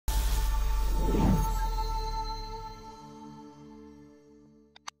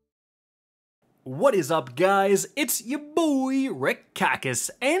What is up, guys? It's your boy Rick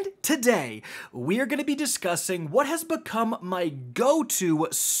Kakis, and today we are going to be discussing what has become my go-to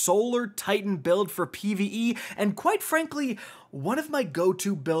Solar Titan build for PvE, and quite frankly, one of my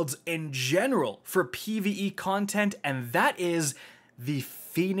go-to builds in general for PvE content, and that is the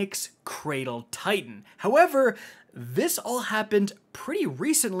Phoenix Cradle Titan. However, this all happened pretty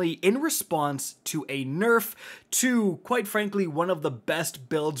recently in response to a nerf to, quite frankly, one of the best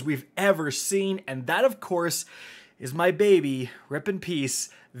builds we've ever seen, and that, of course, is my baby, rip in peace,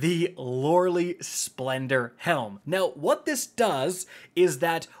 the Loreley Splendor Helm. Now, what this does is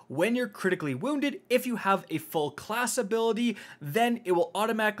that when you're critically wounded, if you have a full class ability, then it will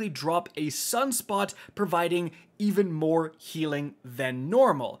automatically drop a sunspot, providing even more healing than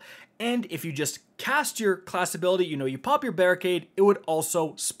normal. And if you just cast your class ability, you pop your barricade, it would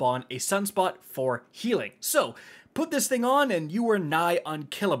also spawn a sunspot for healing. So, put this thing on and you are nigh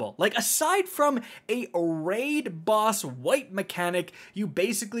unkillable. Like, aside from a raid boss white mechanic, you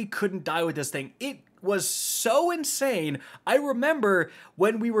basically couldn't die with this thing. It was so insane. I remember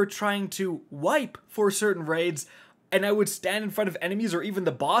when we were trying to wipe for certain raids, and I would stand in front of enemies or even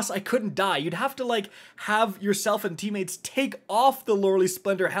the boss, I couldn't die. You'd have to have yourself and teammates take off the Loreley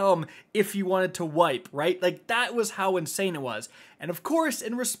Splendor Helm if you wanted to wipe, right? Like, that was how insane it was. And of course,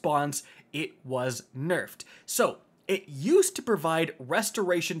 in response, it was nerfed. So, it used to provide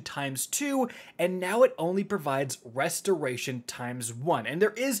restoration ×2, and now it only provides restoration ×1, and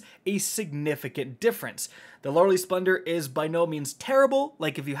there is a significant difference. The Loreley Splendor is by no means terrible.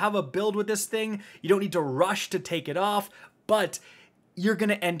 Like, if you have a build with this thing, you don't need to rush to take it off, but you're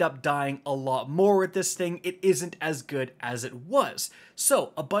gonna end up dying a lot more with this thing. It isn't as good as it was.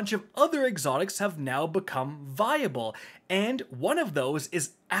 So, a bunch of other exotics have now become viable, and one of those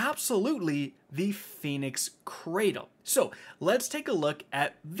is absolutely the Phoenix Cradle. So, let's take a look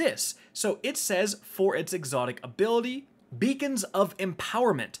at this. So, it says for its exotic ability, Beacons of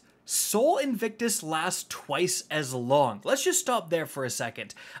Empowerment. Sol Invictus lasts twice as long. Let's just stop there for a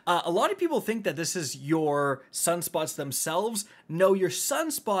second. A lot of people think that this is your sunspots themselves. No, your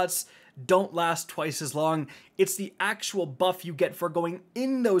sunspots don't last twice as long. It's the actual buff you get for going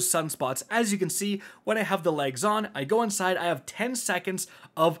in those sunspots. As you can see, when I have the legs on, I go inside, I have 10 seconds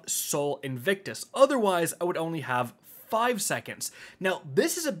of Sol Invictus. Otherwise, I would only have 5 seconds. Now,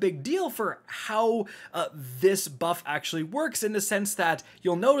 this is a big deal for how this buff actually works, in the sense that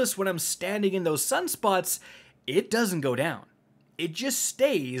you'll notice when I'm standing in those sunspots, it doesn't go down. It just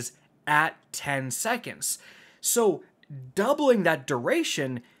stays at 10 seconds. So, doubling that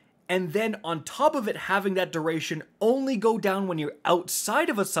duration, and then on top of it having that duration only go down when you're outside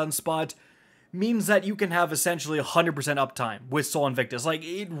of a sunspot, means that you can have essentially 100% uptime with Sol Invictus. Like,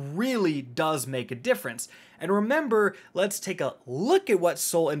 it really does make a difference. And remember, let's take a look at what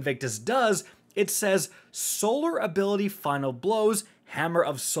Sol Invictus does. It says, Solar Ability Final Blows, Hammer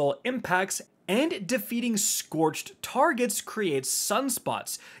of Sol Impacts, and defeating scorched targets creates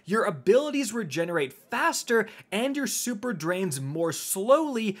sunspots. Your abilities regenerate faster, and your super drains more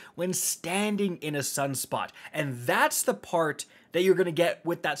slowly when standing in a sunspot. And that's the part that you're going to get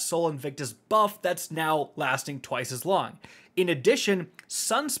with that Sol Invictus buff that's now lasting twice as long. In addition,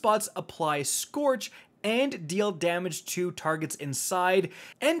 sunspots apply Scorch and deal damage to targets inside.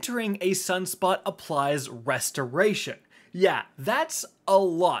 Entering a sunspot applies Restoration. Yeah, that's a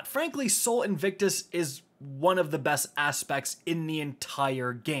lot. Frankly, Sol Invictus is one of the best aspects in the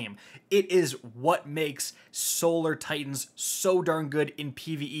entire game. It is what makes Solar Titans so darn good in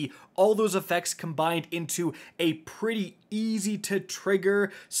PvE. All those effects combined into a pretty easy to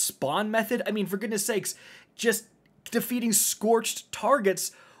trigger spawn method. I mean, for goodness sakes, just defeating scorched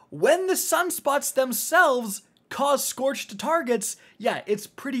targets when the sunspots themselves cause scorched targets. Yeah, it's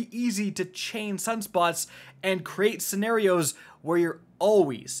pretty easy to chain sunspots and create scenarios where you're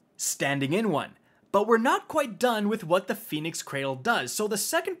always standing in one. But we're not quite done with what the Phoenix Cradle does. So the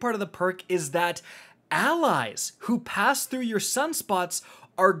second part of the perk is that allies who pass through your sunspots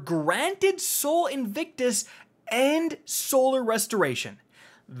are granted Sol Invictus and Solar Restoration.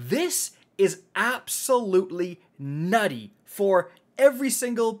 This is absolutely nutty for every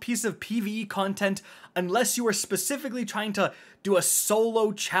single piece of PvE content, unless you are specifically trying to do a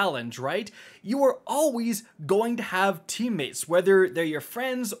solo challenge, right? You are always going to have teammates, whether they're your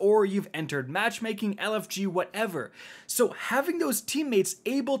friends or you've entered matchmaking, LFG, whatever. So having those teammates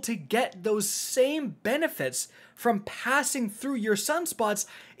able to get those same benefits from passing through your sunspots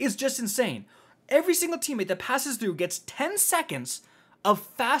is just insane. Every single teammate that passes through gets 10 seconds of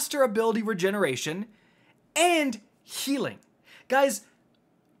faster ability regeneration and healing. Guys,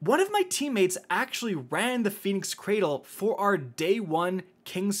 one of my teammates actually ran the Phoenix Cradle for our day 1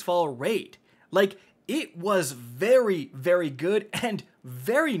 Kingsfall raid. Like, it was very, very good and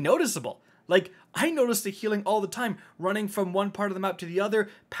very noticeable. Like, I noticed the healing all the time, running from one part of the map to the other,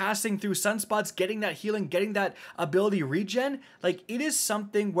 passing through sunspots, getting that healing, getting that ability regen. Like, it is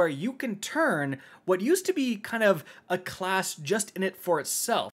something where you can turn what used to be kind of a class just in it for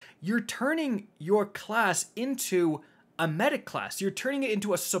itself. You're turning your class into a medic class. You're turning it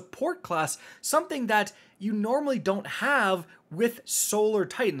into a support class, something that you normally don't have with Solar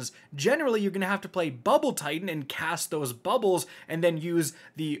Titans. Generally, you're going to have to play Bubble Titan and cast those bubbles and then use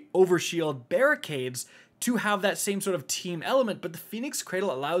the Overshield barricades to have that same sort of team element, but the Phoenix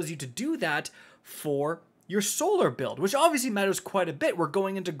Cradle allows you to do that for your Solar build, which obviously matters quite a bit. We're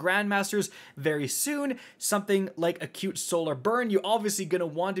going into Grandmasters very soon. Something like Acute Solar Burn, you're obviously going to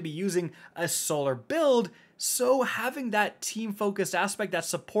want to be using a Solar build, so having that team-focused aspect, that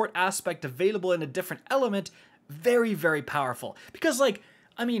support aspect available in a different element, very, very powerful. Because, like,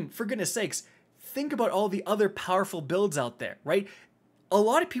 I mean, for goodness sakes, think about all the other powerful builds out there, right? A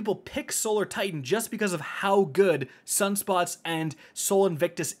lot of people pick Solar Titan just because of how good Sunspots and Sol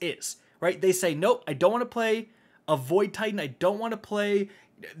Invictus is, right? They say, nope, I don't want to play a Void Titan, I don't want to play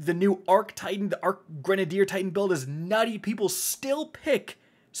the new Arc Titan, the Arc Grenadier Titan build is nutty. People still pick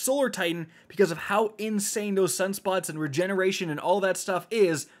Solar Titan because of how insane those sunspots and regeneration and all that stuff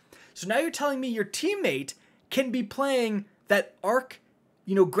is. So now you're telling me your teammate can be playing that Arc,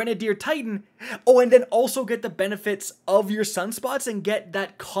 Grenadier Titan, and then also get the benefits of your sunspots and get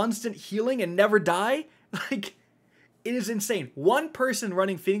that constant healing and never die? Like, it is insane. One person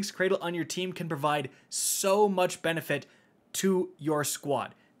running Phoenix Cradle on your team can provide so much benefit to your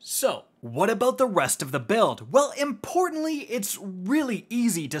squad. So, what about the rest of the build? Well, importantly, it's really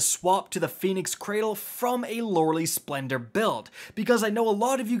easy to swap to the Phoenix Cradle from a Loreley Splendor build, because I know a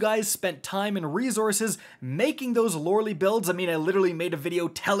lot of you guys spent time and resources making those Loreley builds. I mean, I literally made a video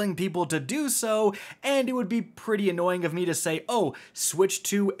telling people to do so, and it would be pretty annoying of me to say, oh, switch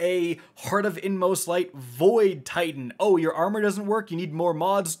to a Heart of Inmost Light Void Titan. Oh, your armor doesn't work, you need more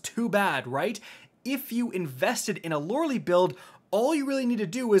mods, too bad, right? If you invested in a Loreley build, all you really need to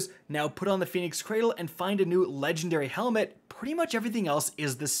do is now put on the Phoenix Cradle and find a new legendary helmet. Pretty much everything else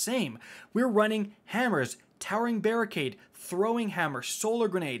is the same. We're running hammers, Towering Barricade, Throwing Hammer, Solar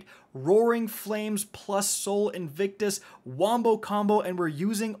Grenade, Roaring Flames plus Sol Invictus, Wombo Combo, and we're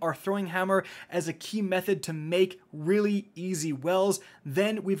using our Throwing Hammer as a key method to make really easy wells.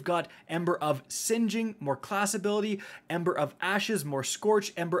 Then we've got Ember of Singeing, more class ability, Ember of Ashes, more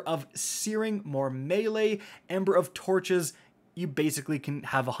Scorch, Ember of Searing, more melee, Ember of Torches. You basically can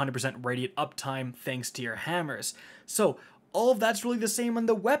have 100% radiant uptime thanks to your hammers. So all of that's really the same, and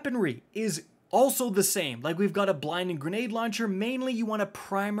the weaponry is also the same. Like, we've got a blinding grenade launcher. Mainly you want a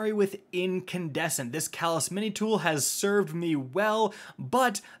primary with incandescent. This Callus mini tool has served me well,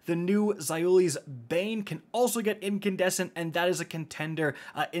 but the new Zyuli's Bane can also get incandescent, and that is a contender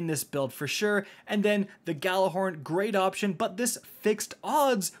in this build for sure. And then the Galahorn, great option, but this fixed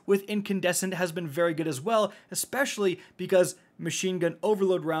odds with incandescent has been very good as well, especially because machine gun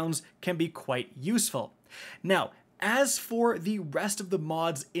overload rounds can be quite useful. Now, as for the rest of the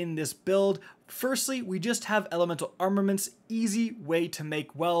mods in this build, firstly, we just have elemental armaments, easy way to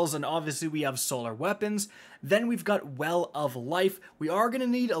make wells, and obviously we have solar weapons. Then we've got Well of Life. We are going to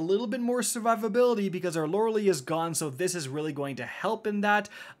need a little bit more survivability because our Loreley is gone, so this is really going to help in that.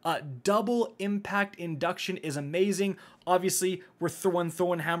 Double impact induction is amazing. Obviously, we're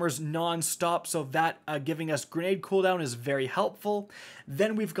throwing hammers non-stop, so that giving us grenade cooldown is very helpful.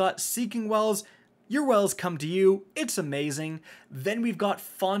 Then we've got Seeking Wells. Your wells come to you, it's amazing. Then we've got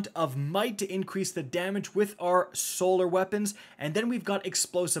Font of Might to increase the damage with our solar weapons, and then we've got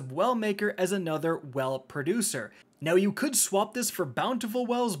Explosive Well Maker as another well producer. Now you could swap this for Bountiful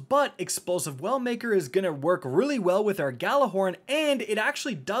Wells, but Explosive Well Maker is going to work really well with our Galahorn, and it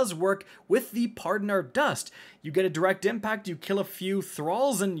actually does work with the Pardon Our Dust. You get a direct impact, you kill a few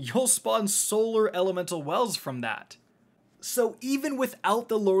thralls, and you'll spawn solar elemental wells from that. So even without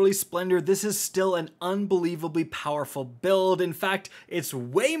the Loreley Splendor, this is still an unbelievably powerful build. In fact, it's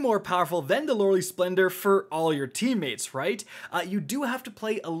way more powerful than the Loreley Splendor for all your teammates, right? You do have to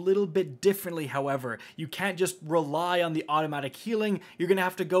play a little bit differently, however. You can't just rely on the automatic healing. You're gonna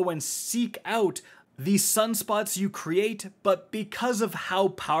have to go and seek out the sunspots you create, but because of how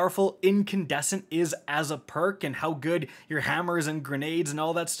powerful incandescent is as a perk and how good your hammers and grenades and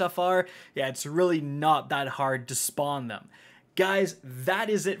all that stuff are, yeah, it's really not that hard to spawn them. Guys, that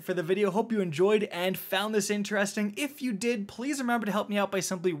is it for the video. Hope you enjoyed and found this interesting. If you did, please remember to help me out by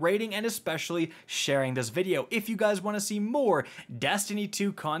simply rating and especially sharing this video. If you guys want to see more Destiny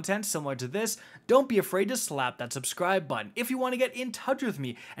 2 content similar to this, don't be afraid to slap that subscribe button. If you want to get in touch with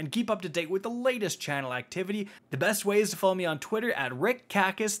me and keep up to date with the latest channel activity, the best way is to follow me on Twitter at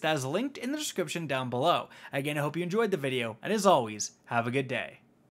RickCacus. That is linked in the description down below. Again, I hope you enjoyed the video, and as always, have a good day.